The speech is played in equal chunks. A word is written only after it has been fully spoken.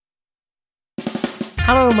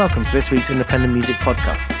Hello and welcome to this week's Independent Music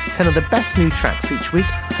Podcast. 10 of the best new tracks each week,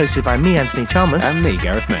 hosted by me, Anthony Chalmers. And me,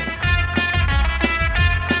 Gareth May.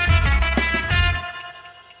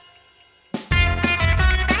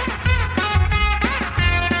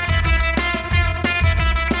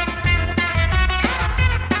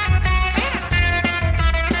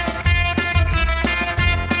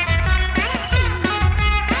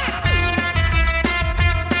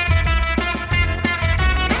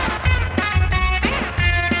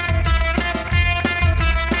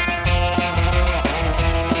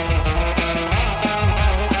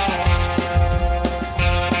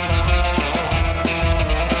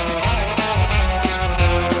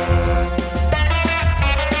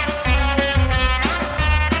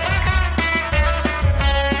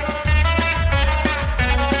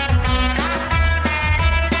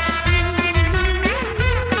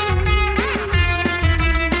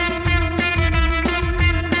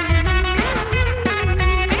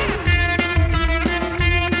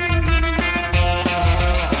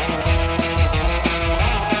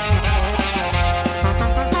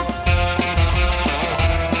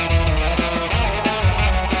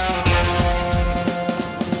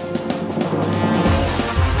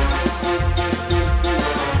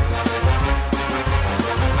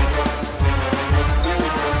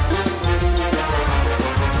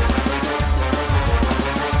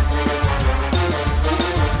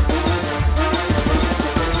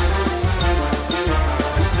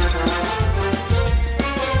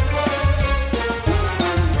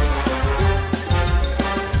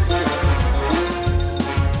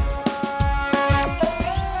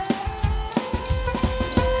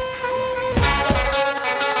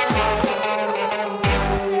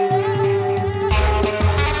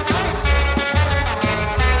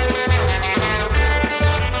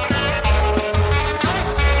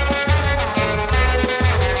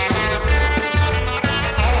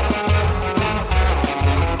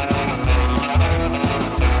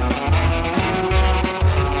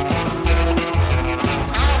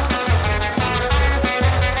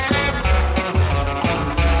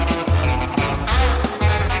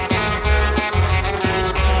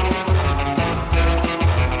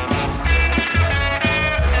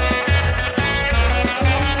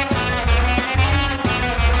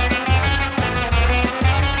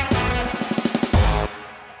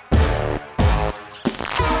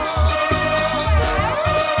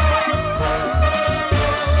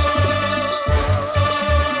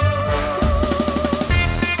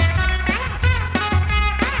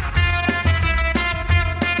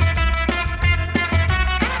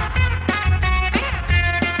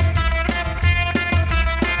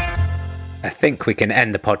 I think we can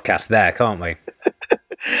end the podcast there, can't we?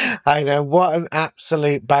 I know, what an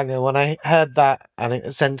absolute banger. When I heard that and it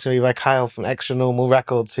was sent to me by Kyle from Extra Normal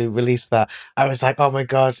Records who released that, I was like, oh my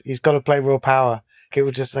God, he's got to play Raw Power. It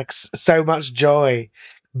was just like so much joy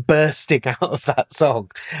bursting out of that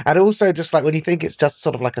song. And also just like when you think it's just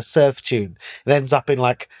sort of like a surf tune, it ends up in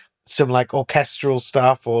like some like orchestral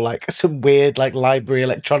stuff or like some weird like library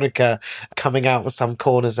electronica coming out of some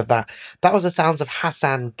corners of that. That was the sounds of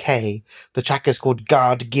Hassan K. The track is called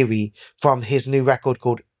Guard Giri from his new record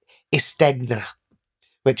called Istegna,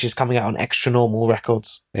 which is coming out on Extra Normal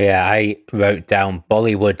Records. Yeah, I wrote down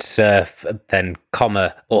Bollywood surf, then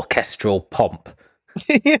comma orchestral pomp.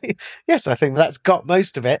 Yes, I think that's got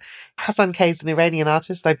most of it. Hassan K is an Iranian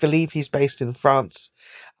artist. I believe he's based in France.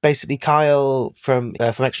 Basically, Kyle from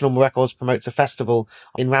Extra Normal Records promotes a festival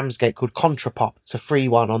in Ramsgate called Contrapop. It's a free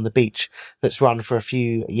one on the beach that's run for a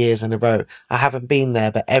few years in a row. I haven't been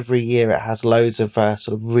there, but every year it has loads of sort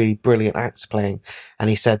of really brilliant acts playing. And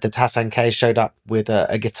he said that Hassan K showed up with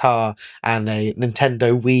a guitar and a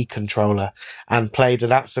Nintendo Wii controller and played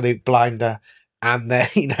an absolute blinder. And then,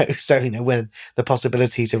 when the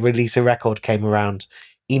possibility to release a record came around,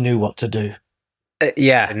 he knew what to do.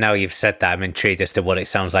 Yeah, now you've said that, I'm intrigued as to what it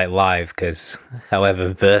sounds like live, because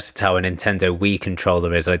however versatile a Nintendo Wii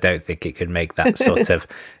controller is, I don't think it could make that sort of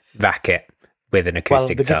racket with an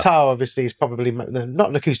acoustic guitar. Well, the guitar obviously is probably not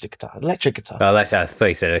an acoustic guitar, an electric guitar. Well, I thought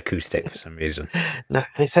you said acoustic for some reason. No,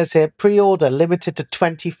 and it says here, pre-order limited to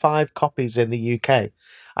 25 copies in the UK.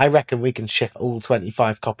 I reckon we can ship all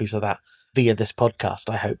 25 copies of that via this podcast,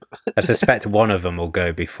 I hope. I suspect one of them will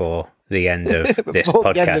go before the end of this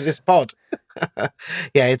podcast. The end of this pod.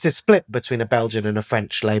 Yeah, it's a split between a Belgian and a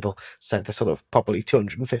French label. So there's sort of probably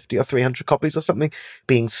 250 or 300 copies or something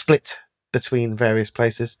being split between various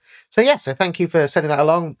places. So yeah, so thank you for sending that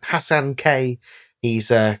along. Hassan K, he's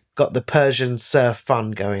got the Persian surf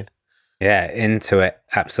fun going. Yeah, into it.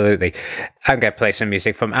 Absolutely. I'm going to play some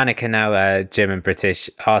music from Annika now, a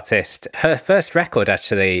German-British artist. Her first record,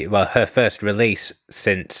 actually, well, her first release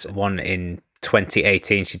since one in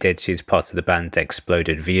 2018 she's part of the band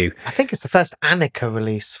Exploded View. I think it's the first Annika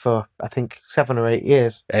release for, 7 or 8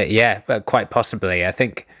 years. Yeah, quite possibly. I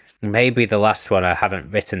think maybe the last one, I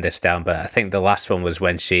haven't written this down, but I think the last one was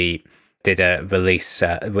when she did a release,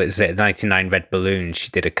 was it 99 Red Balloons?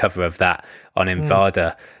 She did a cover of that on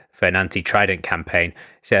Invada for an anti-Trident campaign.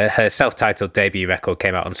 So her self-titled debut record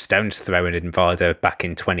came out on Stone's Throw in Invada back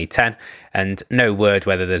in 2010, and no word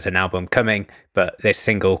whether there's an album coming, but this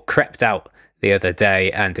single crept out the other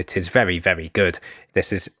day, and it is very, very good.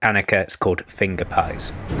 This is Annika. It's called Finger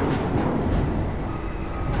Pies.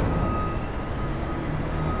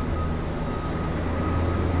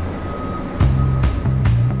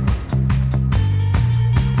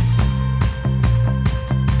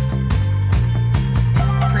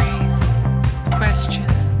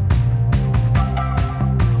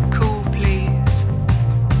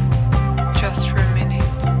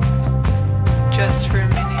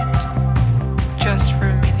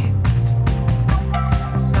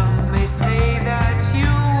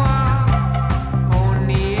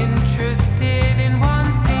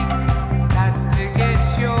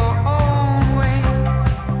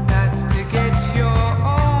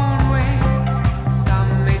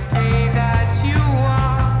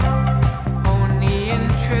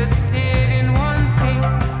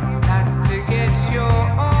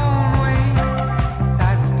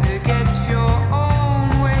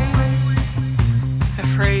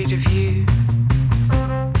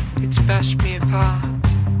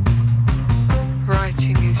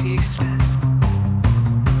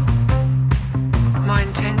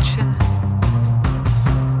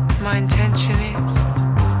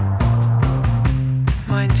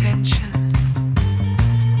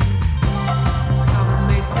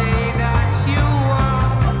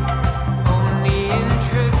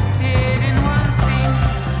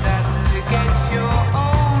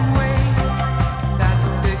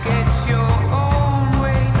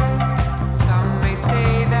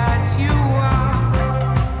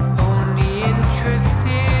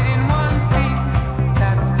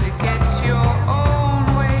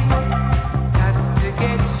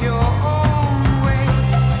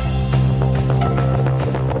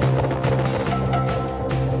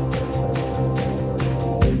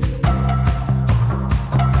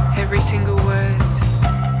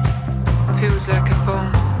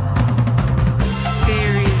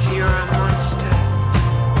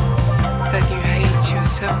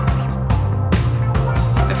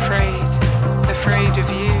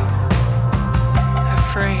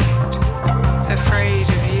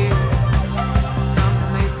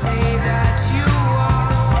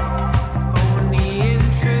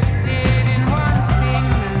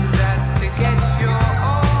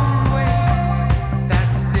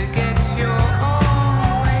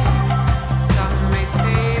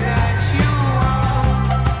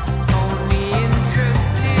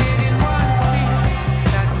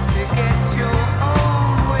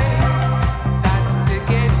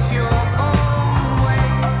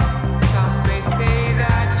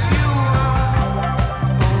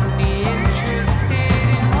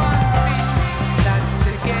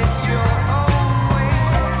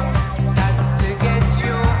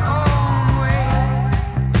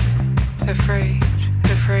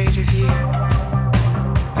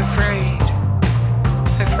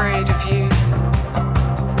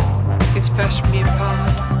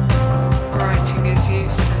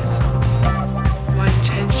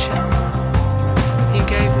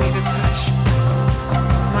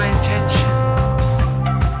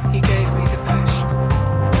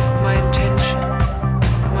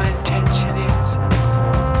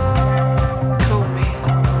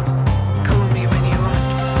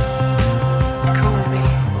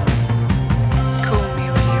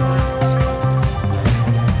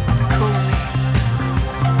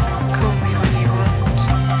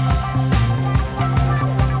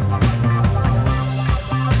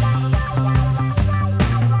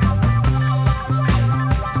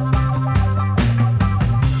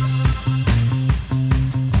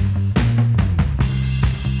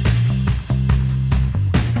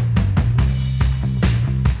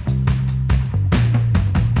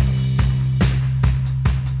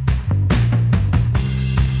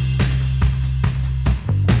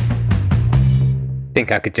 I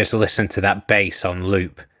think I could just listen to that bass on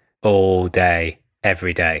loop all day,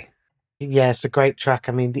 every day. Yeah, it's a great track.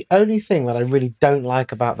 I mean, the only thing that I really don't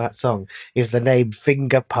like about that song is the name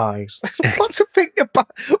Finger Pies. What's a finger pie?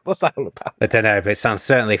 What's that all about? I don't know, but it sounds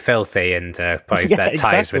certainly filthy, and probably Yeah, that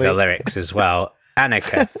ties with the exactly. lyrics as well.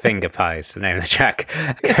 Annika, Finger Pies, the name of the track,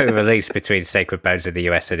 co-released between Sacred Bones in the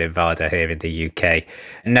US and Invada here in the UK.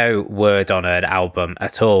 No word on an album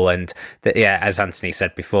at all, and yeah, as Anthony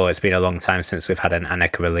said before, it's been a long time since we've had an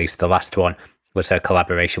Annika release. The last one was her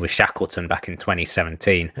collaboration with Shackleton back in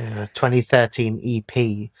 2017. 2013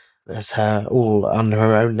 EP. That's her all under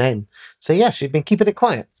her own name. So yeah, she's been keeping it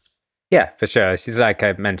quiet. Yeah, for sure. She's, like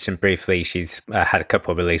I mentioned briefly, she's had a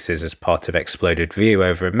couple of releases as part of Exploded View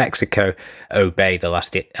over in Mexico. Obey, the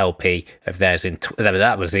last LP of theirs,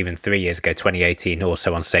 that was even 3 years ago, 2018,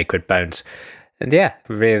 also on Sacred Bones. And yeah,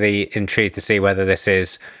 really intrigued to see whether this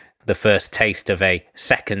is the first taste of a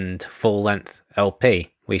second full-length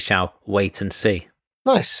LP. We shall wait and see.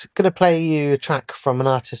 Nice. Going to play you a track from an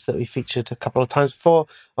artist that we featured a couple of times before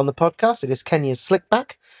on the podcast. It is Kenya's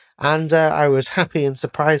Slickback. And I was happy and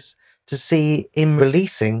surprised to see him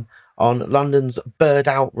releasing on London's Bird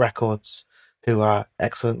Out Records, who are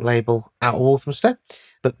excellent label out of Walthamstow.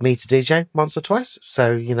 Booked me to DJ once or twice.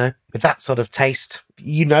 So, with that sort of taste,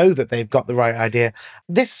 that they've got the right idea.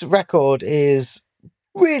 This record is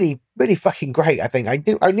really, really fucking great, I think.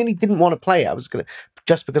 I nearly didn't want to play it.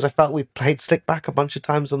 Just because I felt we played Slickback a bunch of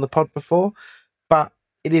times on the pod before, but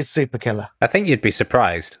it is super killer. I think you'd be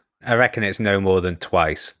surprised. I reckon it's no more than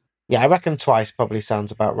twice. Yeah, I reckon twice probably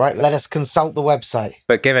sounds about right. Let us consult the website.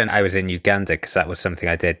 But given I was in Uganda, because that was something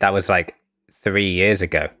I did, that was like 3 years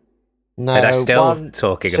ago. No, but I'm still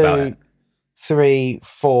talking about it. 3,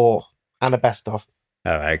 4, and a best of.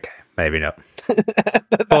 Oh, okay. Maybe not.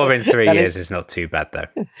 4 in 3 years is not too bad,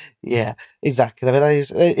 though. Yeah, exactly. I mean,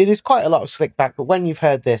 it is quite a lot of Slickback, but when you've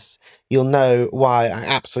heard this, you'll know why I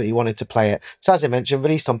absolutely wanted to play it. So as I mentioned,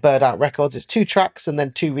 released on Bird Out Records. It's 2 tracks and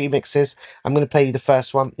then 2 remixes. I'm going to play you the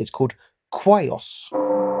first one. It's called Quaios.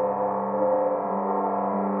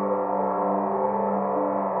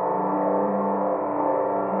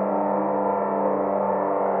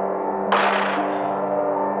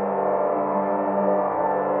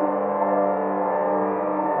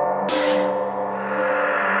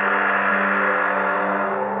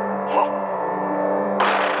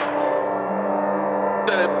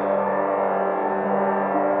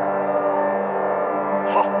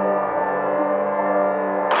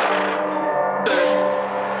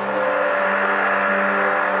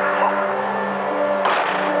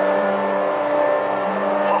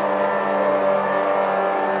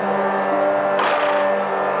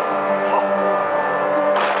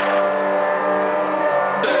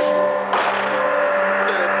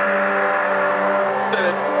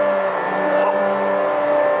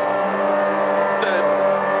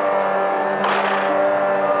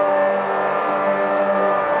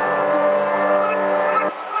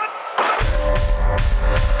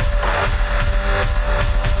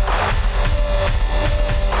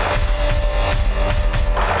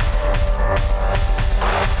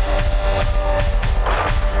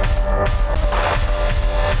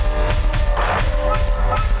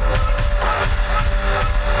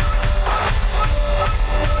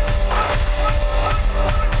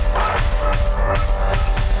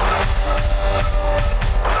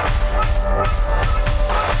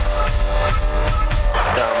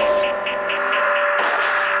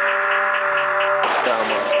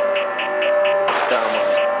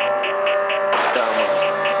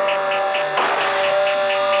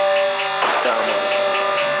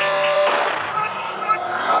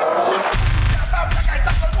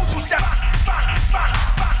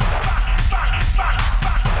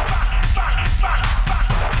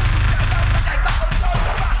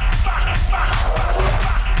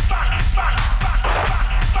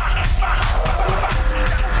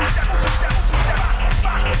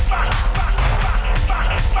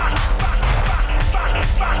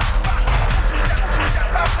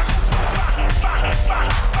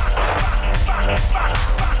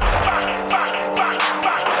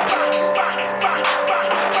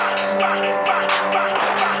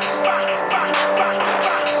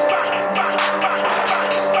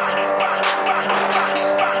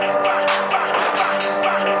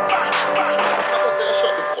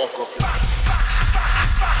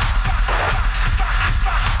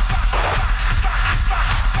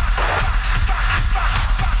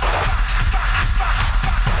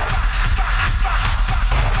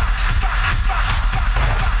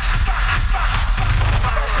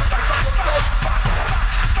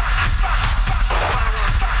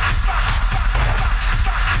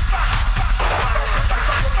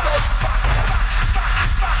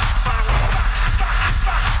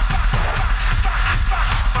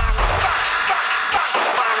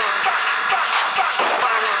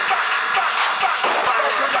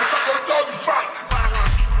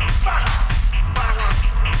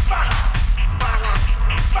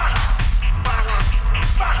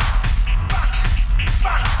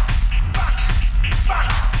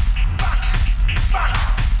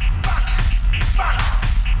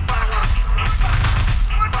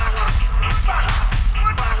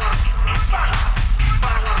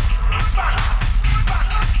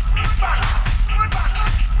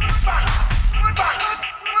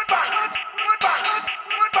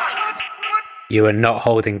 You are not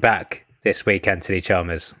holding back this week, Anthony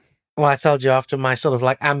Chalmers. Well, I told you after my sort of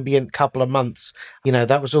like ambient couple of months,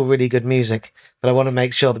 that was all really good music, but I want to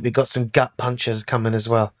make sure that we've got some gut punchers coming as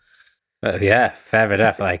well. Yeah, fair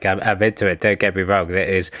enough. Like, I'm into it. Don't get me wrong. That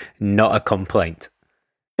is not a complaint.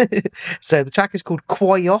 So the track is called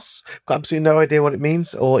Quoyos. Got absolutely no idea what it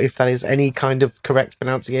means, or if that is any kind of correct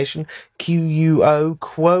pronunciation. Quo,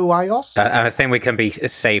 Quoyos. I think we can be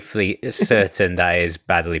safely certain that is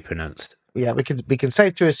badly pronounced. Yeah, we can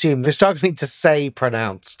safe to assume we're struggling to say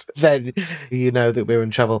pronounced, then you know that we're in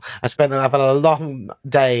trouble. I've had a long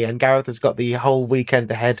day, and Gareth has got the whole weekend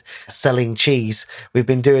ahead selling cheese. We've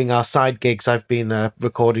been doing our side gigs. I've been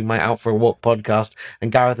recording my Out for a Walk podcast,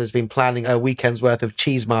 and Gareth has been planning a weekend's worth of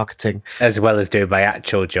cheese marketing. As well as doing my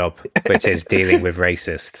actual job, which is dealing with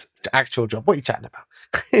racists. Actual job? What are you chatting about?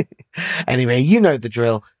 Anyway, you know the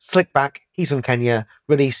drill. Slickback, he's from Kenya,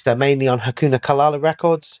 released mainly on Hakuna Kalala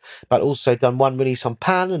Records, but also done one release on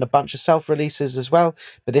Pan and a bunch of self-releases as well.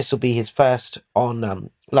 But this will be his first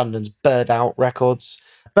on London's Bird Out Records.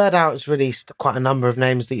 Bird Out has released quite a number of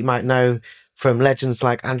names that you might know, from legends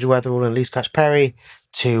like Andrew Weatherall and Lee Scratch Perry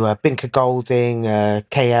to Binker Golding,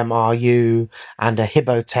 KMRU, and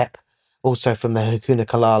Hibotep, also from the Hakuna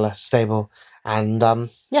Kalala stable. And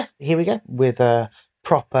here we go with a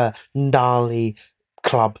proper gnarly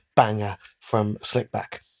club banger from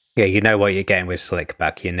Slickback. Yeah, you know what you're getting with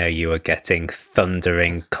Slickback. You know you are getting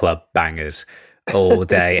thundering club bangers all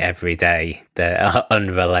day, every day. They're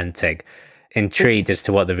unrelenting. Intrigued as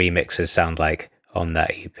to what the remixes sound like on that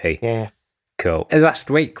EP. Yeah. Cool. Last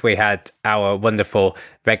week we had our wonderful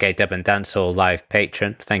Reggae Dub and Dancehall live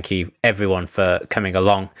patron. Thank you everyone for coming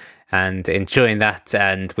along and enjoying that.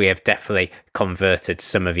 And we have definitely converted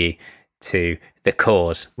some of you to the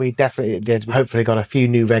cause. We definitely did. Hopefully got a few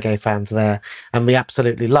new reggae fans there, and we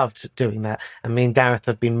absolutely loved doing that. And me and Gareth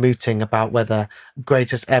have been mooting about whether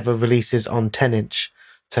greatest ever releases on 10-inch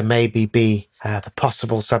to maybe be the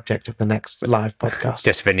possible subject of the next live podcast.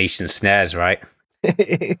 Just Venetian snares, right?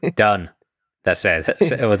 Done. That's it.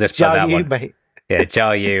 We'll just put that one. Mate. Yeah,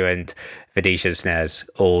 Jar U and Venetian snares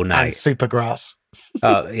all night. And Supergrass.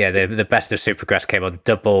 Oh yeah, the best of Supergrass came on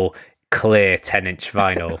double clear 10-inch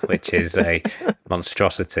vinyl, which is a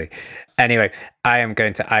monstrosity. Anyway, I am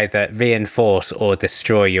going to either reinforce or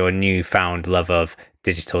destroy your newfound love of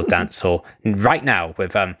digital dancehall right now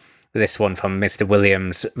with this one from Mr.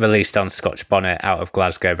 Williams, released on Scotch Bonnet out of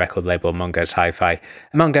Glasgow, record label Mungo's Hi-Fi.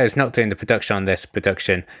 Mungo's not doing the production on this.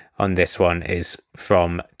 Production on this one is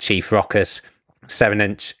from Chief Rockers.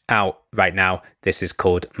 7-inch out right now. This is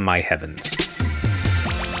called My Heavens.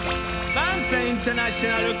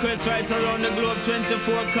 International requests right around the globe,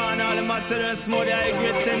 24 corner, all the master smoke, the high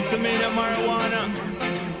grade sense of me, the marijuana.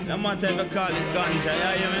 No matter if you call it ganja, you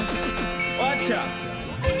hear me? Watch out.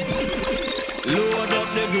 Load up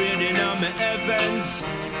the grade in my heavens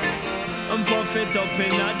and puff it up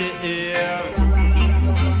in the air.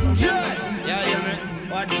 Yeah, you hear me?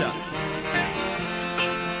 Watch out.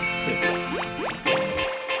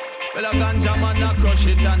 Well, a ganja man a crush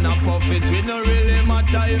it and a puff it. We don't really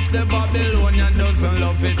matter if the Babylonian doesn't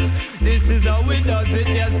love it. This is how we does it,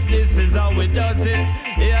 yes, this is how we does it.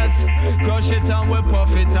 Yes, crush it and we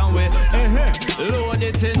puff it and we load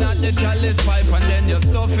it in at the chalice pipe and then you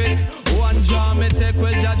stuff it. One jar me take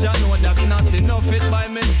with Jaja, know that's not enough it. By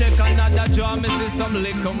me take another jar, me see some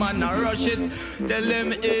liquor man a rush it. Tell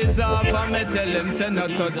him ease off and me tell him say no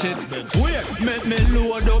touch it. Wait, make me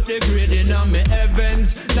load up the grade in on me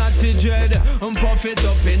heavens. Not the dread and puff it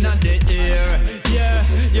up in the air. Yeah,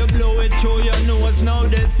 you blow it through your nose, now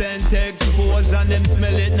the scent expose and them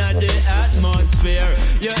smell it in the atmosphere.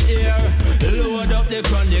 You hear, load up the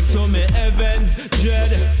chronic to me heavens.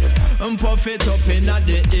 Dread and puff it up in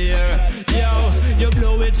the air. Yo, you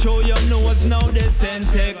blow it through your nose, now the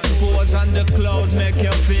scent expose and the cloud make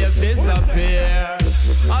your face disappear.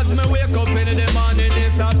 As me wake up in the morning,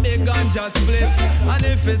 it's a big ganja spliff. And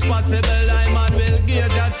if it's possible, I man will give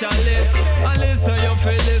that chalice. And listen, you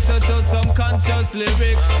feel listen to some conscious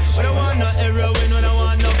lyrics. When I want no heroin, when I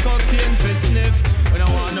want no cocaine for sniff. When I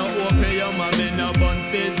want no opium, I'm in a bun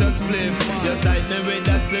scissor spliff. You sight me with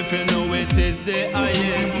that spliff, you know it is the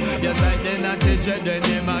highest. You sight the natty dread, the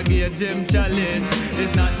name I give Jim Chalice.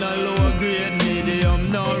 It's not no low grade, medium,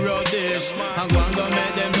 no rubbish. I'm going to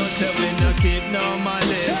make them know say we no keep no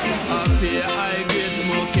malice. Up here high grade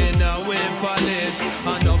smoking away police.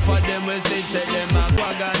 Enough of them will say them a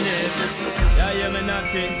wagonist. Yeah, hear me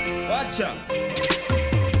knocking? Watch out.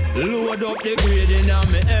 Load up the grade in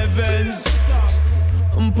my heavens.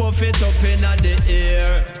 Puff it up in the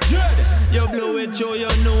air. You blow it through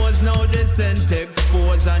your nose, now the scent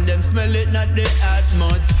expose, and them smell it not the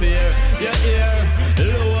atmosphere. You hear?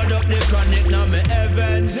 Load up the chronic, now me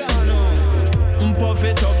heavens. Puff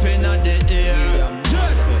it up in the air.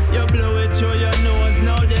 You blow it through your nose,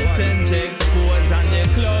 now the scent expose, and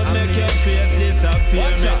the cloud make your face disappear.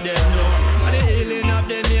 Make them know. And the healing of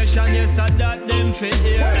the nation, yes, I that them fit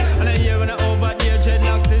here. And I hear when I over there,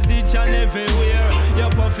 dreadlocks is each and everywhere. You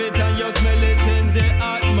puff it and you smell it in the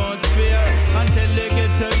atmosphere. Until they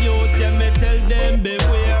get to youth, yeah, me tell them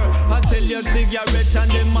beware. I sell you cigarette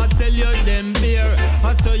and them I sell you them beer.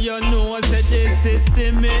 I so you know I said the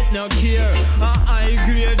system it no care. I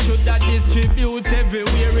grade should that distribute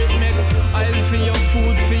everywhere. It make oil for your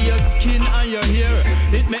food, for your skin and your hair.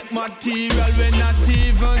 It make material when not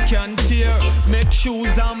even can tear. Make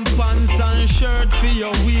shoes and pants and shirt for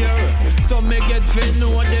your wear. So me get to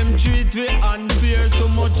know them treat we unfair. So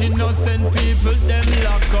much innocent people them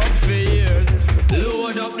lock up for years.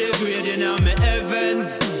 Load up the grade in my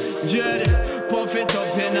heavens. Dread, puff it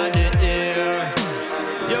up in the air.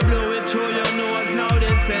 You blow it through your nose, now the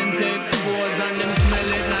scent expose, and them smell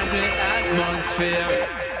it like the atmosphere.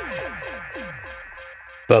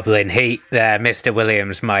 Bubbling Heat there, Mr.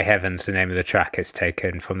 Williams, My Heavens, the name of the track is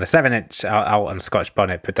taken from the 7-inch out on Scotch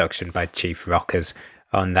Bonnet production by Chief Rockers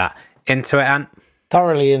on that. Into it, Ant?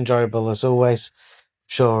 Thoroughly enjoyable as always.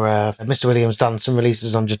 Sure, Mr. Williams done some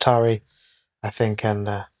releases on Jatari, I think,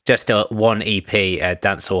 and just one EP,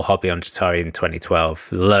 Dancehall Hobby on Jatari in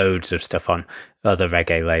 2012. Loads of stuff on other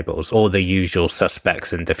reggae labels, all the usual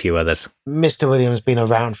suspects and a few others. Mr. Williams been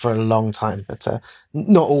around for a long time, but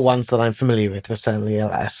not all ones that I'm familiar with, but certainly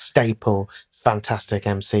a staple, fantastic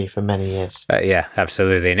MC for many years. Yeah,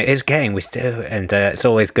 absolutely. And it is getting, we still, and it's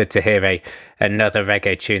always good to hear another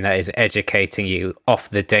reggae tune that is educating you off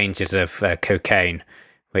the dangers of cocaine,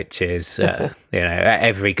 which is,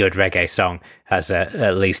 every good reggae song has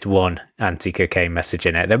at least one anti-cocaine message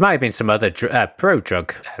in it. There might have been some other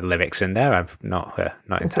pro-drug lyrics in there. I'm not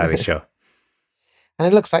entirely sure. And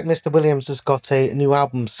it looks like Mr. Williams has got a new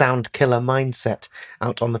album, Sound Killer Mindset,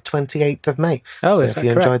 out on the 28th of May. Oh, so is if that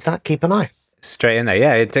you correct? enjoyed that, keep an eye. Straight in there,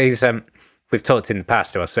 yeah. He's, we've talked in the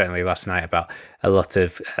past, or certainly last night, about a lot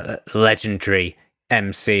of legendary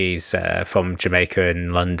MCs from Jamaica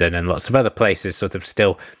and London and lots of other places sort of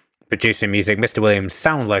still producing music. Mr. Williams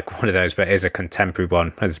sounds like one of those, but is a contemporary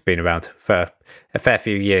one, has been around for a fair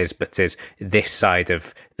few years, but is this side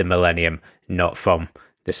of the millennium, not from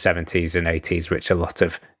the 70s and 80s, which a lot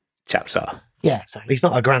of chaps are. Yeah, so he's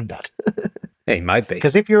not a granddad. He might be.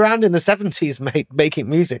 Because if you're around in the 70s, mate, making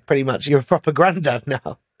music, pretty much, you're a proper granddad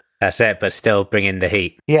now. That's it, but still bringing the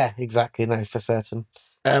heat. Yeah, exactly. No, for certain.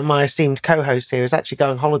 My esteemed co-host here is actually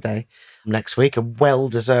going on holiday next week, a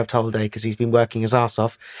well-deserved holiday because he's been working his ass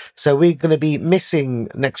off. So we're going to be missing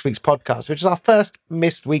next week's podcast, which is our first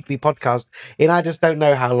missed weekly podcast in I just don't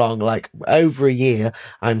know how long, like over a year,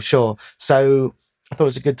 I'm sure. So I thought it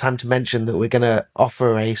was a good time to mention that we're going to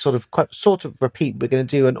offer a sort of repeat. We're going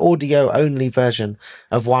to do an audio-only version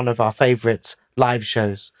of one of our favourite live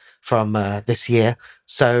shows from this year.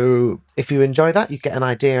 So if you enjoy that, you get an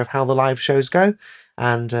idea of how the live shows go.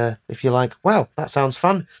 And if you're like, wow, that sounds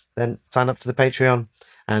fun, then sign up to the Patreon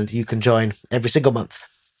and you can join every single month.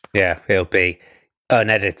 Yeah, it'll be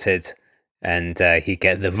unedited and you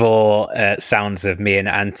get the raw sounds of me and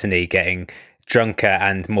Anthony getting drunker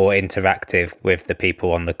and more interactive with the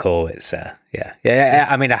people on the call. It's yeah.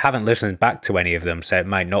 I mean, I haven't listened back to any of them, so it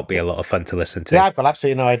might not be a lot of fun to listen to. Yeah, I've got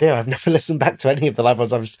absolutely no idea. I've never listened back to any of the live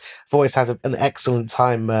ones. I've always had an excellent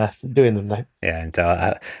time doing them, though. Yeah,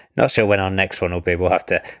 and not sure when our next one will be. We'll have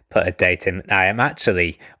to put a date in. I am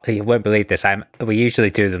actually, you won't believe this, we usually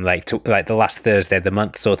do them like the last Thursday of the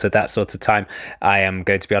month, that sort of time. I am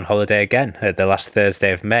going to be on holiday again at the last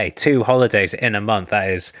Thursday of May. 2 holidays in a month. That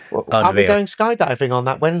is unreal. Are we going skydiving on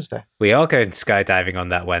that Wednesday? We are going skydiving on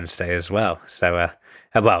that Wednesday as well. So,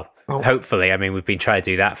 hopefully, I mean, we've been trying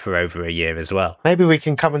to do that for over a year as well. Maybe we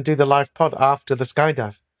can come and do the live pod after the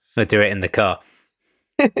skydive. We'll do it in the car.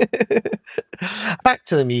 Back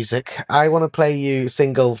to the music. I want to play you a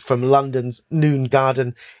single from London's Noon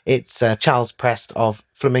Garden. It's Charles Prest of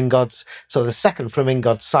Flamingods. So the second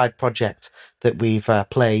Flamingods side project that we've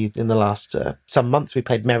played in the last some months. We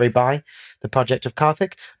played Merry Bye, the project of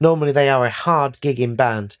Karthik. Normally they are a hard gigging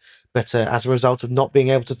band, but as a result of not being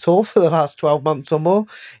able to tour for the last 12 months or more,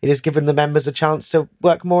 it has given the members a chance to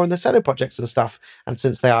work more on the solo projects and stuff. And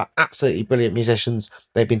since they are absolutely brilliant musicians,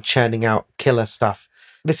 they've been churning out killer stuff.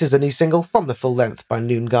 This is a new single from the full length by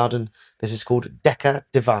Noon Garden. This is called Decca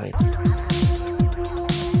Divine.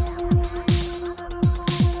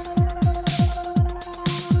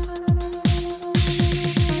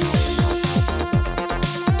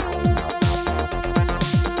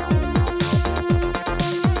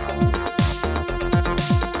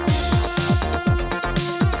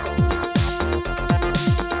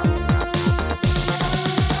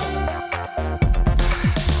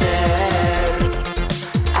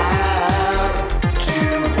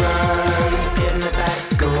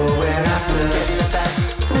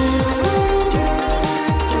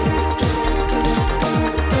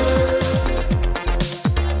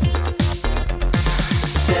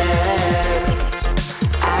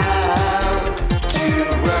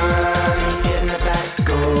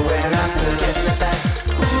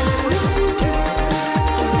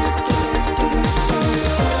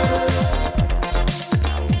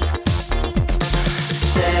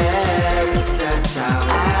 stepped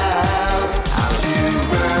out to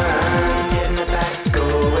run, getting it back,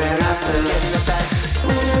 going after, getting it back.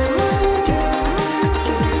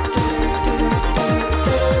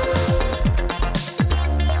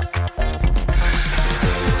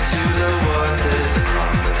 To the waters, I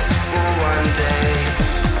promise for one day.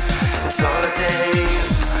 It's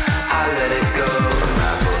holidays, I let it go.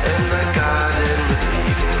 Unravel in the garden with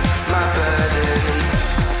leaving my burden.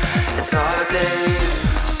 It's holidays,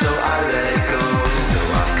 so I let it go. So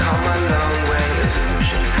I've come a long way,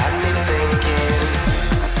 illusions had me thinking.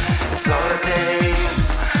 It's holidays,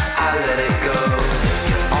 I let it go.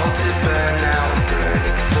 Taking all to burn now, I'm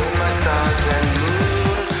burning for my stars and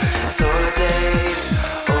moon. It's holidays,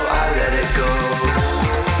 oh I let it go.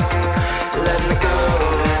 Let me go,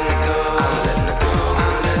 let me go, I'm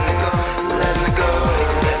letting it go, I'm letting it go, let me go,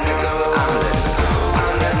 let me go, I'm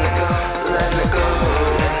letting it go,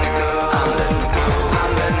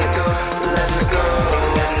 I'm letting it go, let me go, let me go,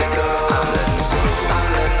 I'm letting it go, I'm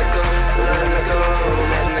letting it go, let me go, let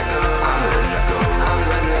me go, I'm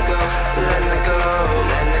letting it go, I'm letting it go, let me go, let me go, I'm letting it go, I'm letting it go, let me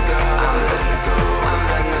go, let me go, I'm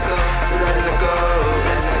letting it go, I'm letting it go, let me go,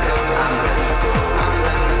 let me go, I'm letting it go, I'm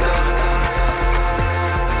letting it go.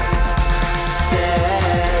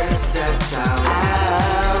 Stepped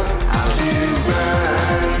out to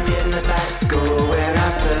run, getting it back, going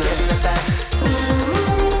after, getting it back.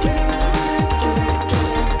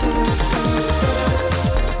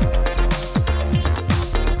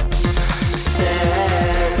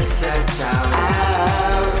 Stepped out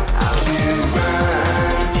to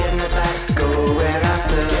run, getting it back, going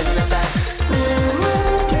after, getting it back.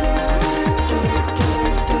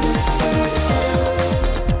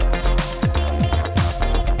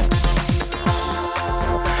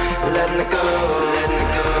 Let me go, let me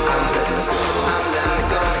go, I'm letting it go, I'm letting it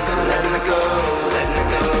go, let me go, let me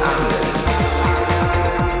go, I'm letting it go.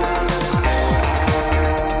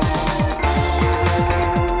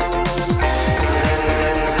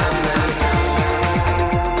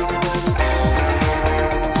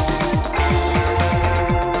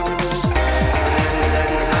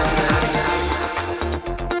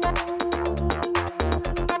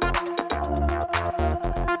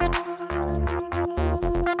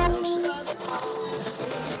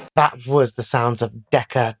 That was the sounds of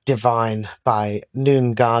Decca Divine by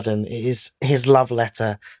Noon Garden. It is his love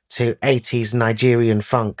letter to 80s Nigerian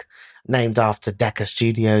funk, named after Decca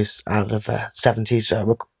Studios out of a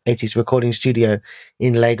 80s recording studio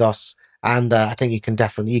in Lagos. And I think you can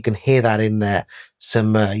hear that in there.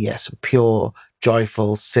 Some pure,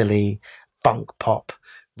 joyful, silly funk pop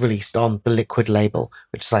released on the Liquid label,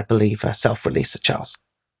 which is, I believe, a self-release of Charles.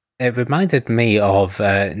 It reminded me of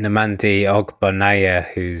Nnamdi Ogbonnaya,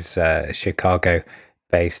 who's a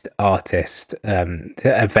Chicago-based artist.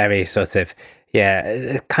 A very sort of,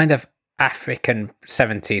 kind of African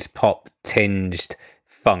 70s pop tinged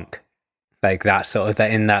funk, like that sort of,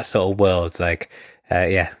 in that sort of world. Like,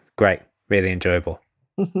 great, really enjoyable.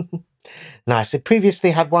 Nice. It previously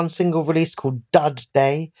had one single released called Dud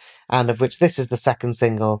Day, and of which this is the second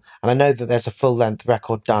single. And I know that there's a full-length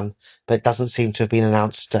record done, but it doesn't seem to have been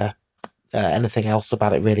announced anything else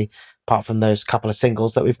about it, really, apart from those couple of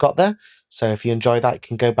singles that we've got there. So if you enjoy that, you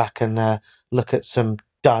can go back and look at some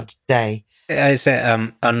Dud Day. Is it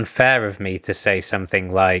unfair of me to say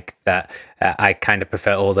something like that I kind of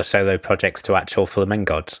prefer all the solo projects to actual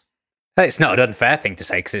Flamingods? It's not an unfair thing to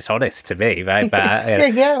say because it's honest to me, right? But and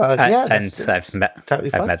I've met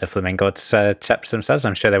the Flamingods chaps themselves.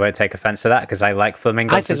 I'm sure they won't take offense to that because I like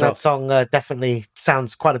Flamingods. I think that song definitely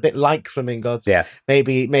sounds quite a bit like Flamingods. Yeah,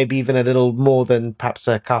 maybe even a little more than perhaps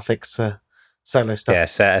Karthik's solo stuff.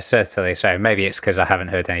 Yeah, certainly. So maybe it's because I haven't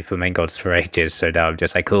heard any Flamingods for ages. So now I'm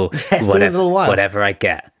just like, cool, whatever I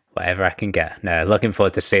get, whatever I can get. No, looking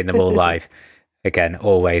forward to seeing them all live. Again,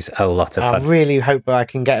 always a lot of fun. I really hope I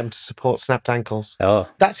can get him to support Snapped Ankles. Oh,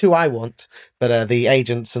 that's who I want. But the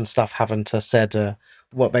agents and stuff haven't said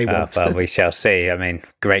what they want. Well, we shall see. I mean,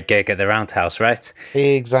 great gig at the Roundhouse, right?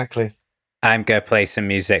 Exactly. I'm going to play some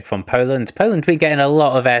music from Poland. Poland been getting a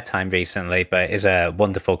lot of airtime recently, but is a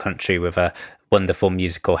wonderful country with a wonderful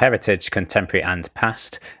musical heritage, contemporary and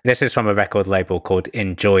past. This is from a record label called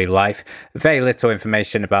Enjoy Life. Very little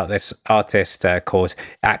information about this artist called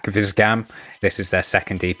Akvizgam. This is their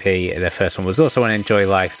second EP. Their first one was also on Enjoy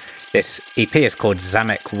Life. This EP is called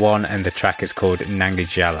Zamek 1 and the track is called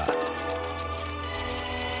Nangijala.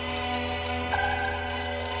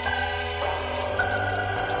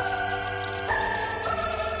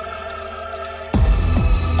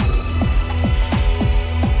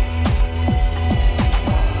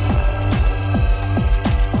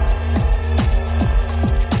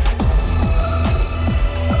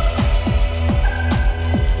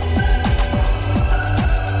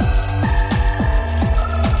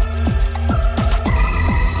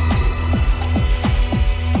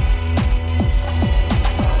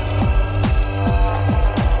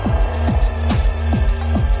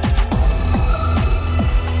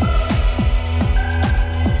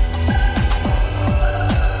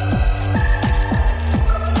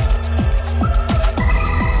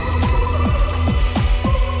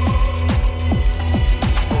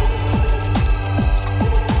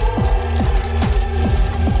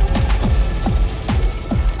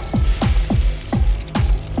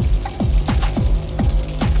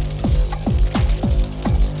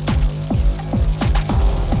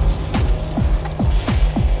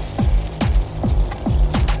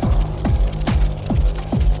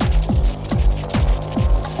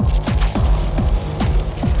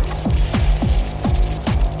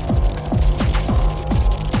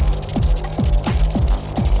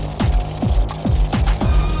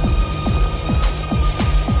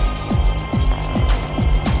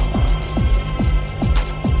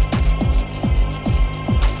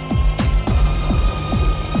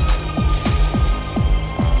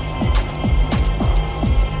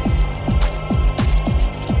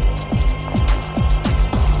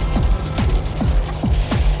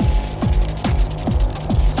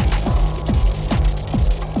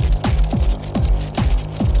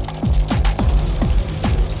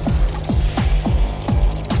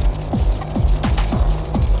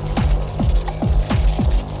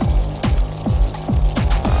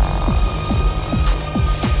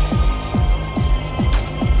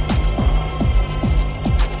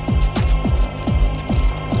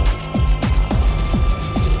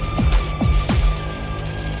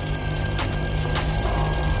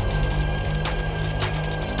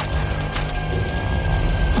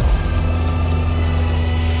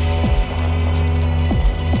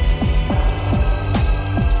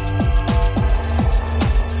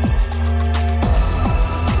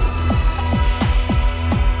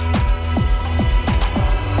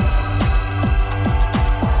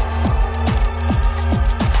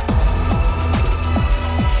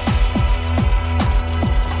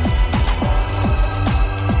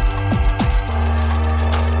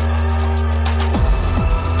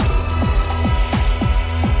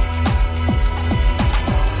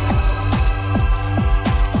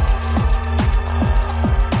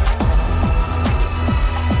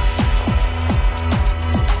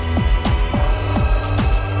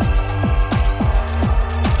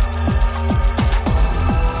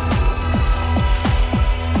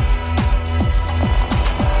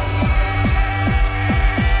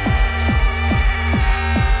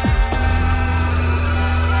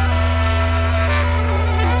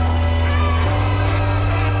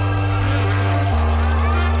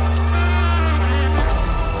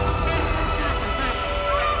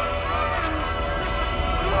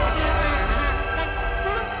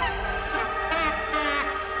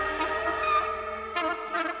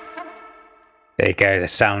 you go. The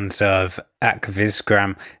sounds of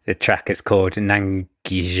Akvisgram. The track is called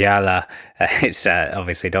Nangijala. It's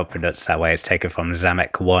obviously not pronounced that way. It's taken from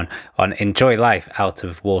Zamek 1 on Enjoy Life out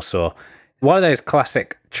of Warsaw. One of those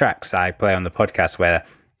classic tracks I play on the podcast where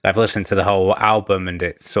I've listened to the whole album and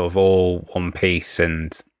it's sort of all one piece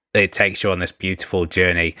and it takes you on this beautiful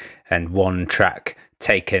journey, and one track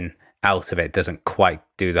taken out of it doesn't quite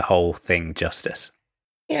do the whole thing justice.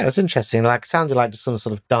 Yeah, it was interesting. Like, sounded like just some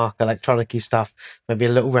sort of dark electronic-y stuff, maybe a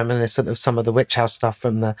little reminiscent of some of the Witch House stuff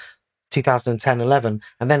from the 2010-11,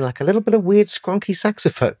 and then like a little bit of weird scrunky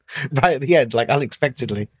saxophone right at the end, like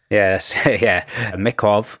unexpectedly. Yes, yeah.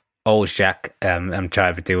 Mikov Olzak, I'm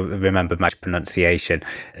trying to remember my pronunciation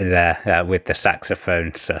there, with the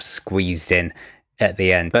saxophone squeezed in at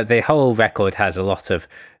the end. But the whole record has a lot of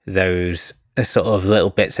those sort of little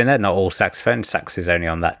bits in there, not all saxophone. Sax is only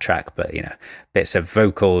on that track, but bits of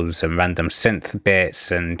vocals and random synth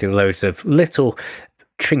bits and loads of little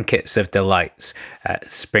trinkets of delights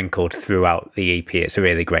sprinkled throughout the EP. It's a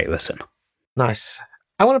really great listen. Nice.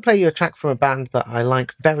 I want to play you a track from a band that I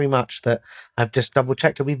like very much that I've just double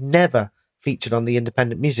checked and we've never featured on the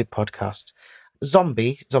Independent Music Podcast.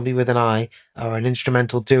 Zombie with an I, are an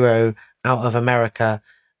instrumental duo out of America.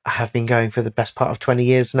 Have been going for the best part of 20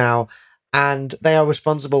 years now. And they are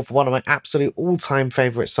responsible for one of my absolute all-time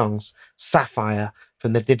favourite songs, Sapphire,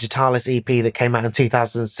 from the Digitalis EP that came out in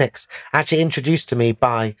 2006. Actually introduced to me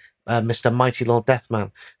by Mr. Mighty Lord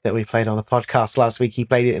Deathman that we played on the podcast last week. He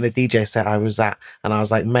played it in a DJ set I was at, and I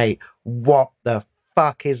was like, mate, what the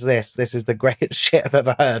fuck is this? This is the greatest shit I've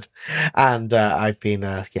ever heard. And I've been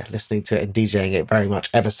listening to it and DJing it very much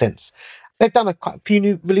ever since. They've done quite a few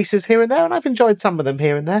new releases here and there, and I've enjoyed some of them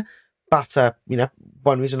here and there. But,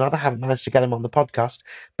 one reason or another, I haven't managed to get them on the podcast.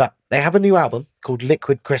 But they have a new album called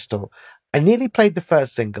Liquid Crystal. I nearly played the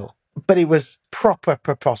first single, but it was proper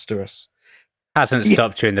preposterous. Hasn't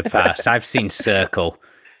stopped you in the past. I've seen Circle.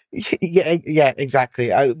 Yeah, exactly.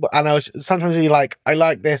 Sometimes you're like, I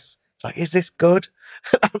like this. Like, is this good?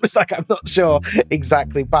 I was like, I'm not sure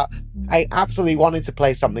exactly, but I absolutely wanted to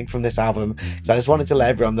play something from this album because I just wanted to let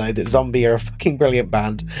everyone know that Zombie are a fucking brilliant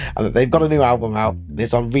band and that they've got a new album out.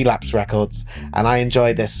 It's on Relapse Records, and I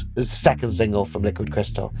enjoy this. This is the second single from Liquid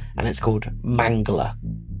Crystal, and it's called Mangler.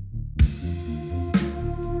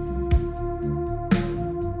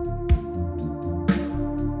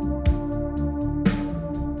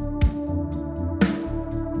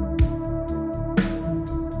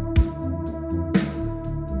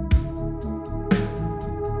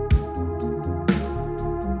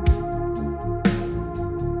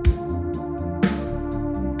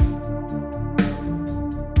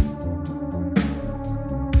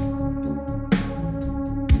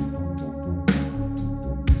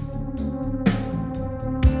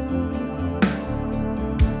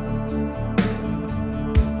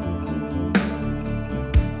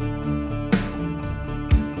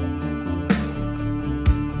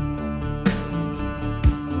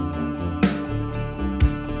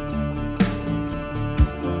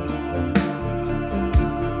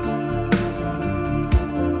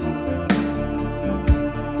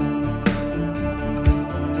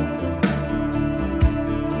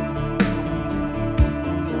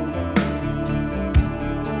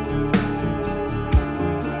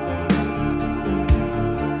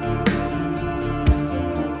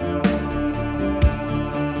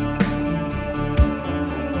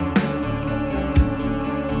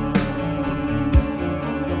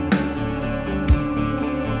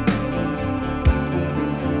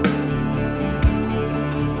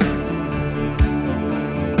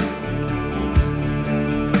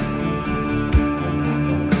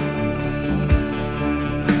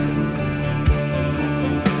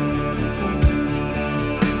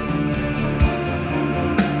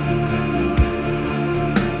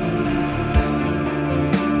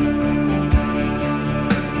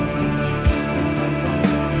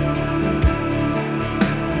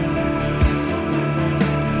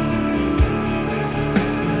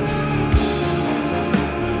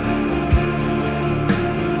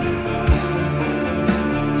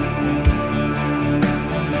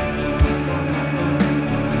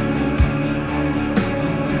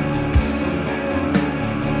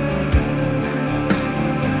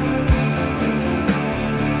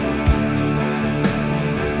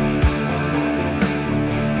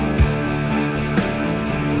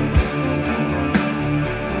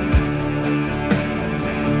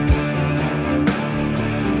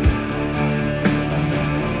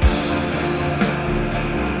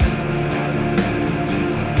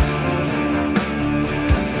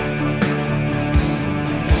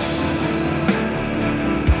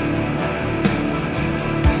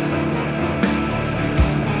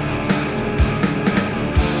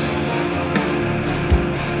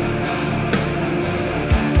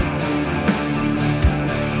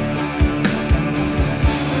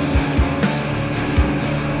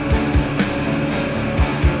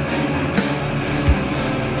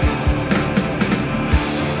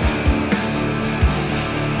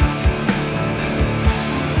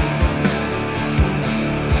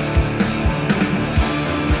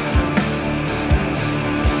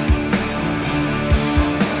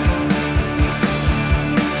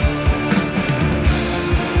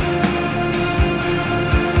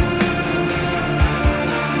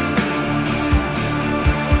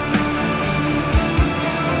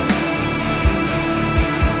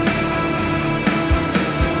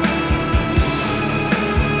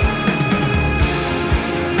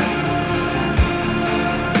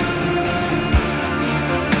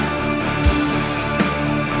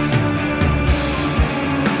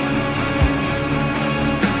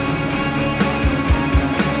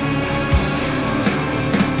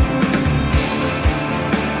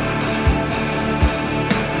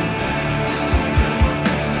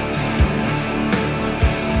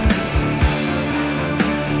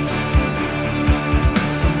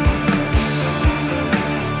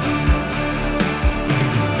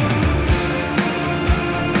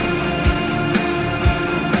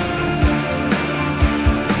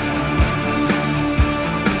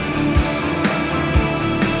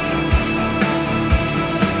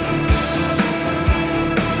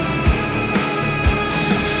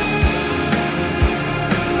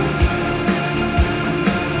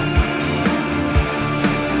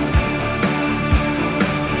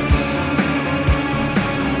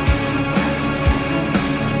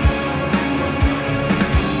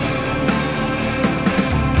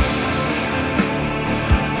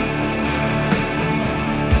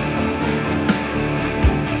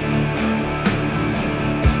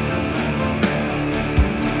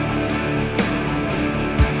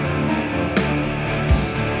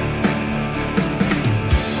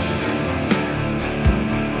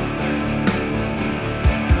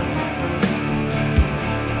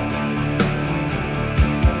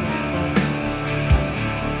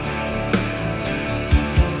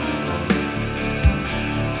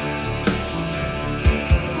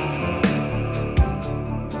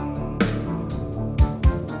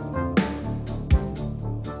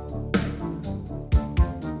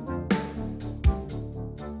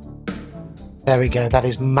 There we go. That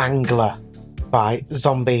is Mangler by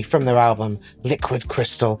Zombie from their album Liquid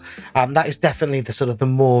Crystal. That is definitely the sort of the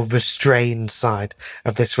more restrained side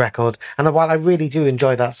of this record. And while I really do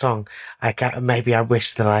enjoy that song, maybe I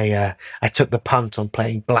wish that I took the punt on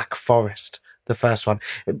playing Black Forest, the first one.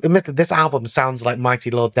 Admittedly, this album sounds like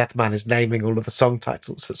Mighty Lord Deathman is naming all of the song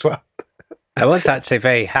titles as well. I was actually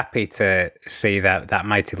very happy to see that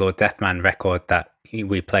Mighty Lord Deathman record that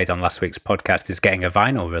we played on last week's podcast is getting a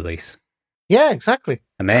vinyl release. Yeah, exactly.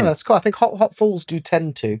 I mean, that's cool. I think Hot Fools do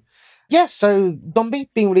tend to. Yes, so Zombie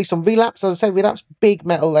being released on Relapse. As I say, Relapse, big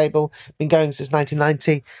metal label, been going since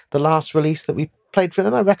 1990. The last release that we played for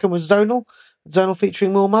them, I reckon, was Zonal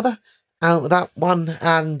featuring Moor Mother. That one,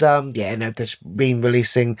 and they've been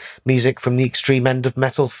releasing music from the extreme end of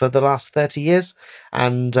metal for the last 30 years,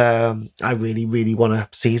 and I really, really want to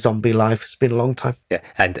see Zombie live. It's been a long time. Yeah,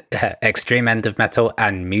 and extreme end of metal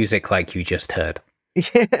and music like you just heard.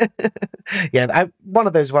 One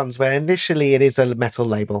of those ones where initially it is a metal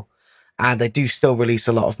label, and they do still release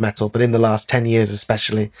a lot of metal, but in the last 10 years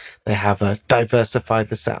especially, they have diversified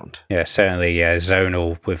the sound. Yeah, certainly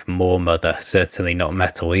Zonal with Moor Mother, certainly not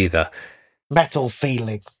metal either. Metal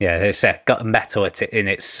feeling. Yeah, it's got metal in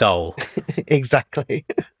its soul. Exactly.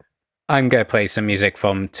 I'm going to play some music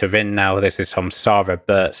from Turin now. This is from Sarah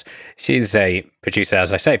Burtz. She's a producer,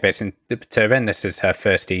 as I say, based in Turin. This is her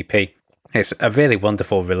first EP. It's a really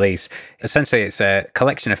wonderful release. Essentially, it's a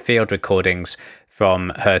collection of field recordings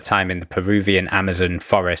from her time in the Peruvian Amazon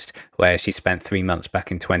forest, where she spent 3 months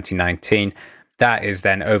back in 2019. That is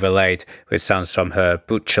then overlaid with sounds from her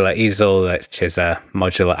Butchula Easel, which is a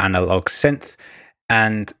modular analog synth.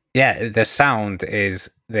 And yeah, the sound is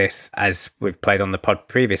this, as we've played on the pod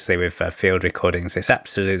previously with field recordings, this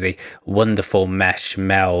absolutely wonderful mesh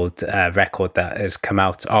meld record that has come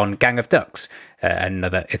out on Gang of Ducks,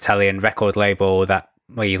 another Italian record label that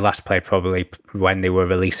we last played probably when they were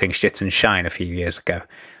releasing Shit and Shine a few years ago.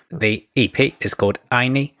 The EP is called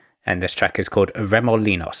Aini, and this track is called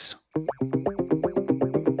Remolinos.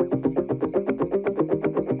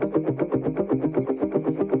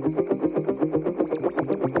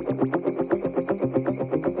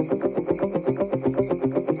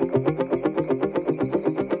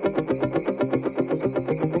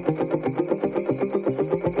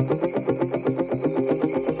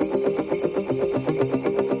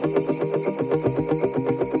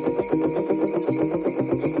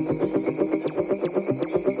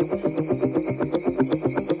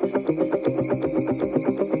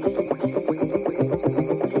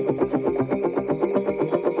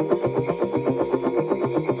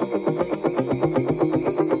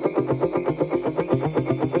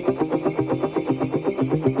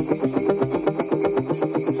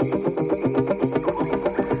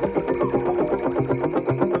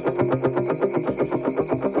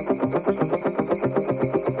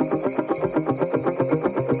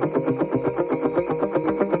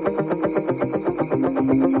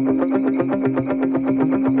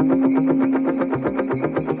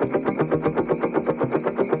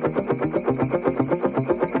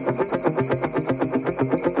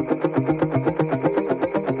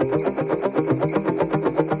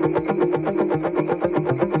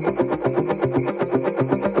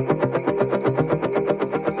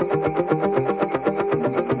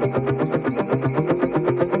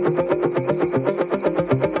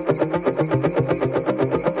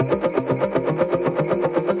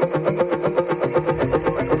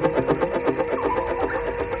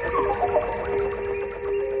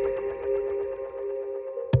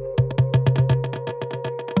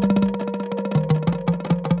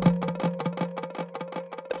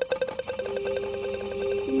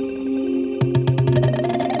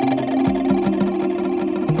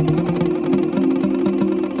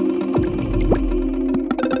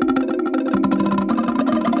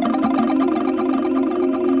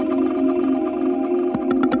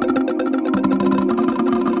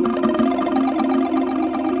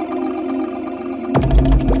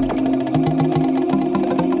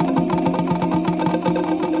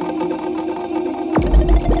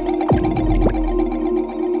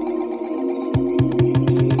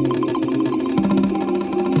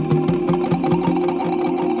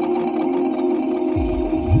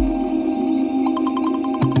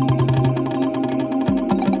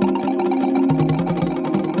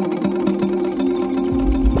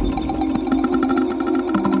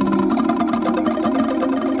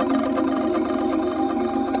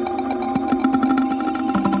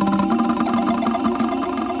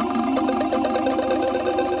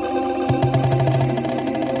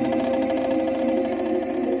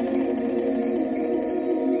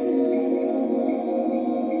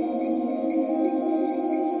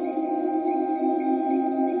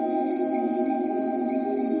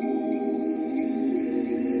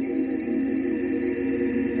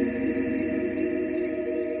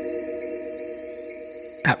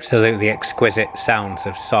 Absolutely exquisite sounds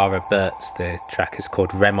of Sarah Burtz. The track is called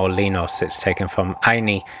Remolinos. It's taken from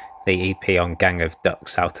Aini, the EP on Gang of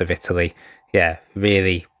Ducks out of Italy. Yeah,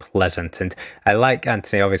 really pleasant. And I like,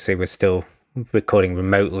 Anthony, obviously we're still recording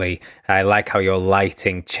remotely. I like how your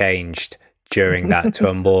lighting changed during that to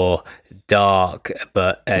a more dark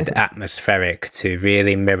but atmospheric to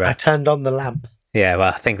really mirror. I turned on the lamp. Yeah, well,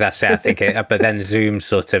 I think that's it. I think but then Zoom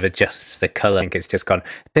sort of adjusts the colour. I think it's just gone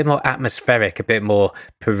a bit more atmospheric, a bit more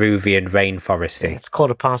Peruvian rainforesty. It's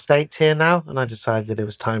 8:15 here now, and I decided it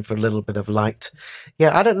was time for a little bit of light.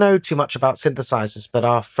 Yeah, I don't know too much about synthesizers, but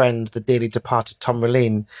our friend, the dearly departed Tom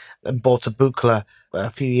Relin, bought a Buchla a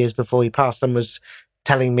few years before he passed and was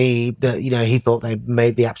telling me that, he thought they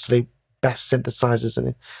made the absolute best synthesizers,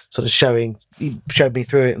 and sort of he showed me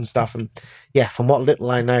through it and stuff. And yeah, from what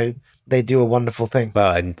little I know, they do a wonderful thing.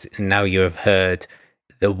 Well, and now you have heard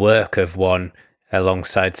the work of one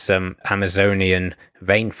alongside some Amazonian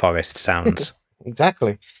rainforest sounds.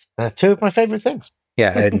 Exactly. Two of my favorite things.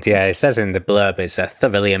 Yeah, and it says in the blurb it's a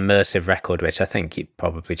thoroughly immersive record, which I think you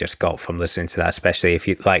probably just got from listening to that, especially if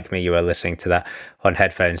you, like me, you were listening to that on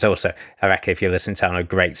headphones. Also, I reckon if you listen to it on a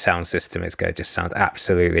great sound system, it's going to just sound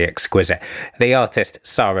absolutely exquisite. The artist,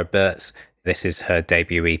 Sarah Burtz, this is her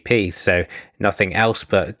debut EP, so nothing else,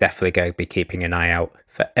 but definitely going to be keeping an eye out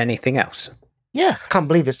for anything else. Yeah, I can't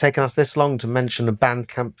believe it's taken us this long to mention a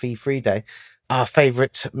Bandcamp Free Day. Our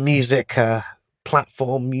favourite music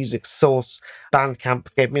platform, music source, Bandcamp,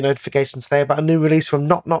 gave me a notification today about a new release from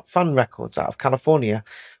Not Not Fun Records out of California,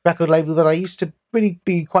 record label that I used to really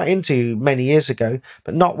be quite into many years ago,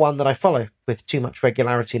 but not one that I follow with too much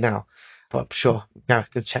regularity now. But I'm sure Gareth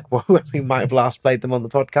could check when we might have last played them on the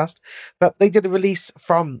podcast. But they did a release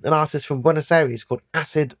from an artist from Buenos Aires called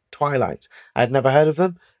Acid Twilight. I had never heard of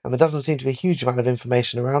them, and there doesn't seem to be a huge amount of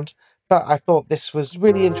information around, but I thought this was a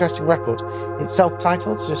really interesting record. It's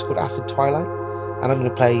self-titled, so just called Acid Twilight, and I'm going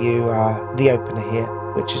to play you the opener here,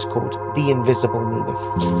 which is called The Invisible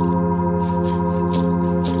Meaning.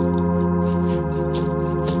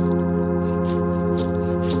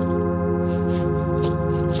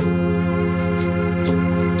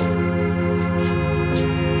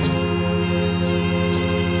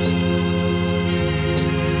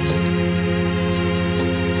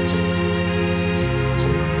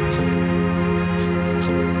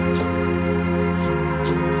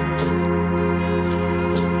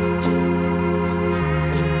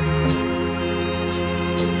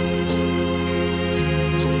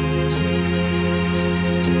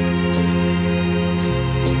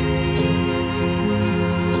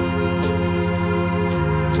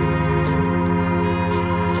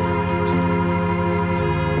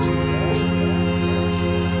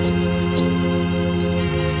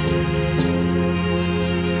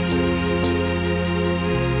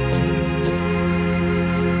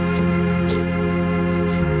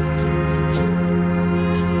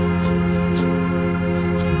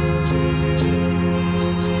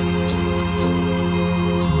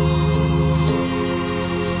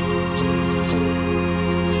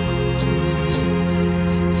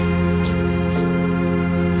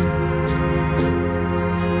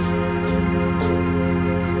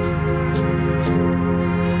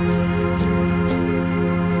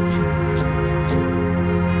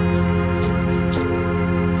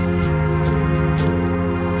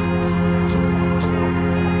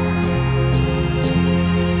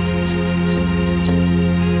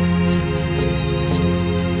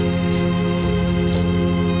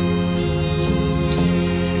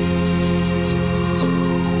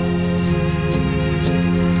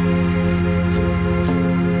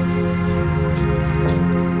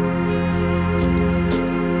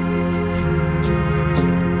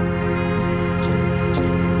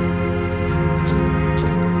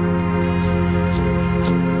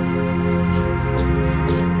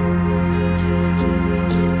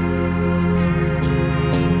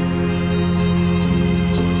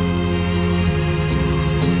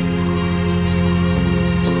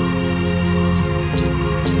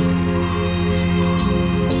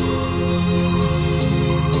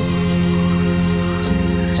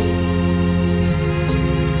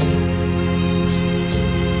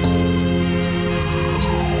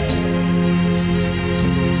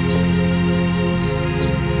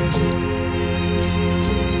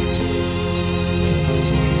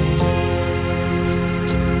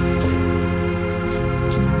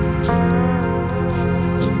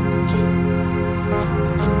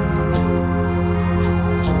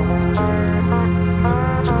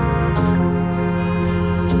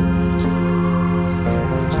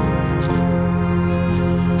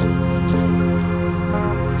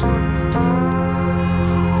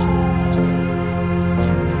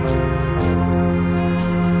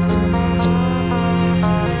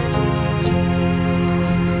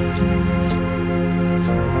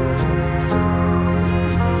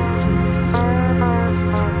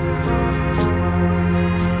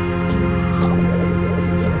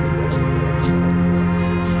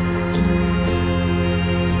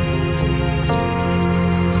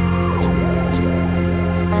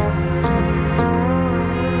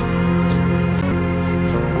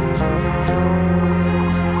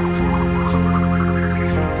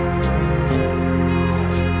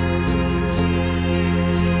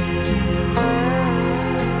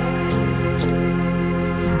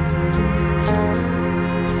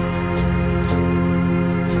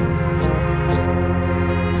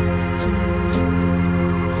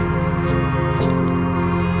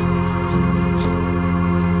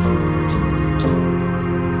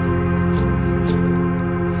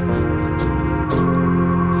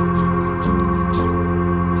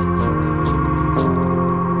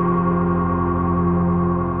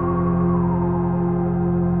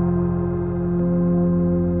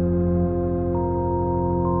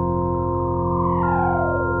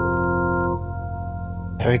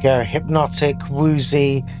 we go. Hypnotic,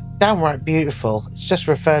 woozy, downright beautiful. It's just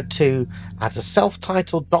referred to as a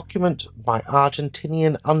self-titled document by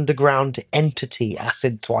Argentinian underground entity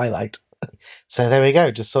Acid Twilight. So there we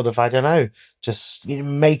go. Just sort of, I don't know, just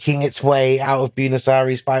making its way out of Buenos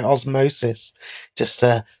Aires by osmosis, just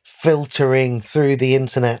filtering through the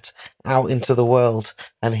internet out into the world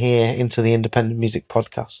and here into the Independent Music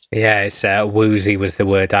Podcast. Yeah, it's woozy was the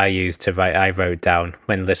word I used to write. I wrote down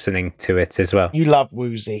when listening to it as well. You love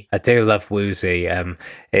woozy. I do love woozy.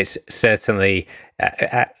 It's certainly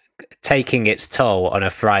taking its toll on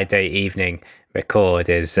a Friday evening record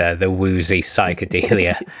is the woozy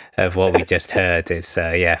psychedelia of what we just heard. It's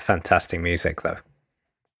fantastic music though.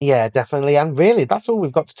 Yeah, definitely. And really, that's all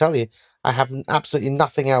we've got to tell you. I have absolutely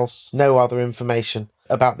nothing else, no other information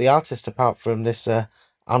about the artist apart from this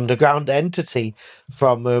underground entity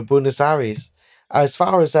from Buenos Aires. As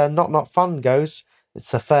far as Not Fun goes,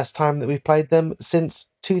 it's the first time that we've played them since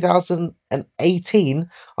 2018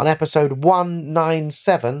 on episode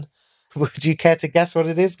 197. Would you care to guess what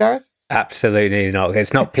it is, Gareth? Absolutely not.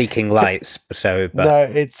 It's not Peaking Lights. But... No,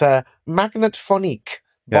 it's Magnet Phonique.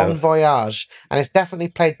 Bon Voyage, and it's definitely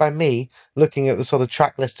played by me, looking at the sort of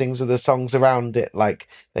track listings of the songs around it, like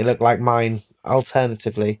they look like mine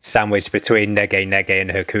alternatively. Sandwiched between Nege Nege and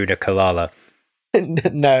Hakuna Kalala.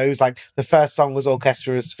 No, it was like the first song was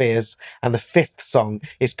Orchestra of Spheres, and the fifth song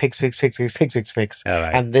is Pigs, Pigs, Pigs, Pigs, Pigs, Pigs, Pigs.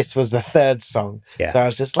 Right. And this was the third song. Yeah. So I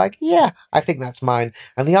was just like, yeah, I think that's mine.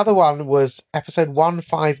 And the other one was episode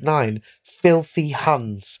 159, Filthy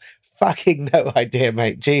Huns. Fucking no idea,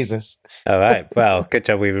 mate. Jesus. All right. Well, good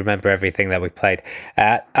job. We remember everything that we played.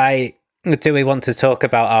 Do we want to talk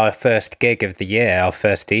about our first gig of the year, our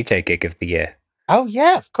first DJ gig of the year? Oh,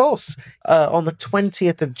 yeah, of course. On the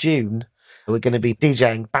 20th of June, we're going to be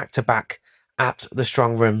DJing back-to-back at the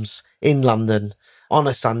Strong Rooms in London on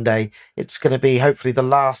a Sunday. It's going to be hopefully the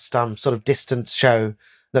last sort of distance show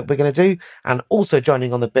that we're going to do. And also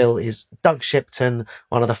joining on the bill is Doug Shipton,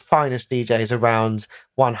 one of the finest DJs around,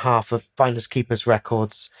 one half of Finders Keepers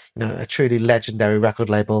Records, a truly legendary record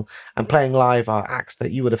label, and playing live are acts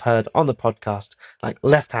that you would have heard on the podcast, like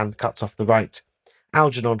Left Hand Cuts Off the Right,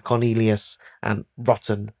 Algernon Cornelius, and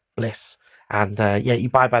Rotten Bliss. And you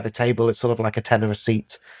buy by the table. It's sort of like a tenner a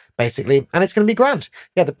seat, basically. And it's going to be grand.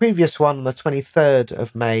 Yeah, the previous one on the 23rd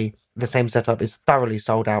of May, the same setup, is thoroughly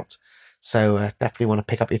sold out. So definitely want to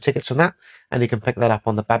pick up your tickets from that. And you can pick that up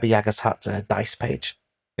on the Baba Yaga's Hut Dice page.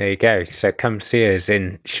 There you go. So come see us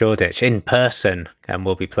in Shoreditch in person, and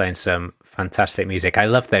we'll be playing some fantastic music. I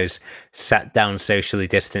love those sat down socially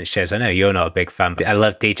distanced shows. I know you're not a big fan, but I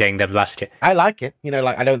loved DJing them last year. I like it.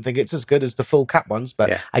 I don't think it's as good as the full Cat ones, but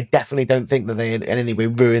yeah. I definitely don't think that they in any way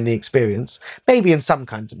ruin the experience. Maybe in some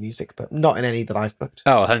kinds of music, but not in any that I've booked.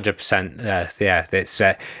 Oh, 100%. Yeah, it's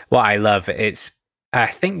what I love. I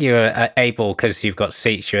think you're able, because you've got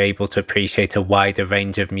seats, you're able to appreciate a wider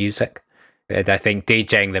range of music. And I think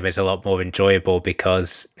DJing them is a lot more enjoyable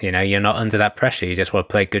because, you're not under that pressure. You just want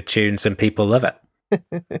to play good tunes and people love it.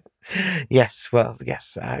 Yes.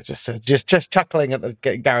 Just chuckling at the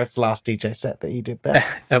Gareth's last DJ set that he did there.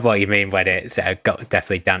 What you mean when it got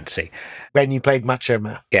definitely dancey? When you played Macho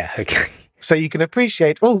Man. Yeah, okay. So you can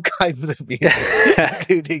appreciate all kinds of music,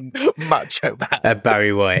 including Macho Man.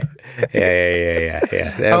 Barry White. Yeah.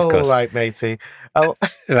 Of course. Right, matey. Oh,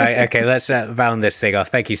 right. Okay. Let's round this thing off.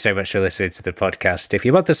 Thank you so much for listening to the podcast. If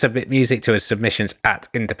you want to submit music to us, submissions at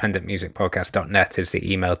independentmusicpodcast.net is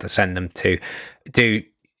the email to send them to. Do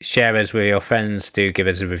share us with your friends. Do give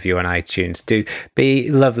us a review on iTunes. Do be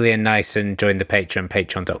lovely and nice and join the Patreon,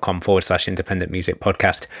 patreon.com/independent music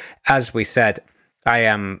podcast. As we said, I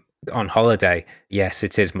am on holiday. Yes,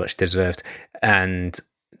 it is much deserved. And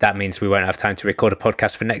that means we won't have time to record a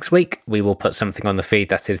podcast for next week. We will put something on the feed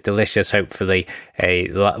that is delicious, hopefully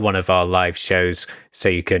one of our live shows, so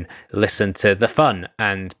you can listen to the fun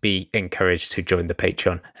and be encouraged to join the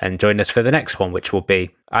Patreon and join us for the next one, which will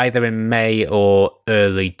be either in May or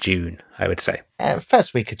early June, I would say.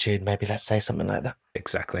 First week of June, maybe, let's say something like that.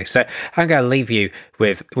 Exactly. So I'm going to leave you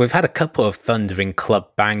with, we've had a couple of thundering club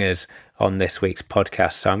bangers on this week's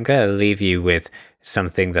podcast, so I'm going to leave you with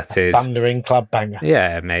something that is thundering club banger.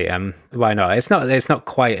 Yeah, mate. Why not? It's not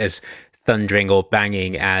quite as thundering or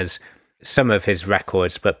banging as some of his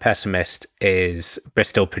records, but Pessimist is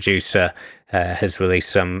Bristol producer, has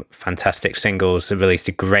released some fantastic singles, released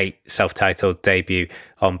a great self-titled debut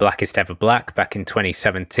on Blackest Ever Black back in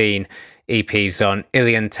 2017, EPs on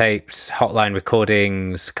Ilian Tapes, Hotline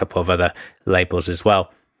Recordings, a couple of other labels as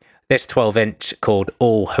well. This 12-inch called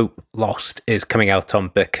All Hope Lost is coming out on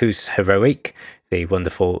Bacchus Heroique, the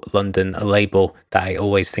wonderful London label that I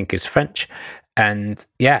always think is French. And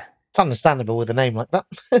yeah, It's understandable with a name like that.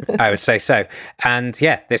 I would say so. And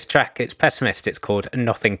yeah, this track, it's Pessimist. It's called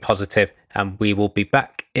Nothing Positive. And we will be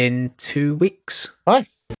back in 2 weeks. Bye.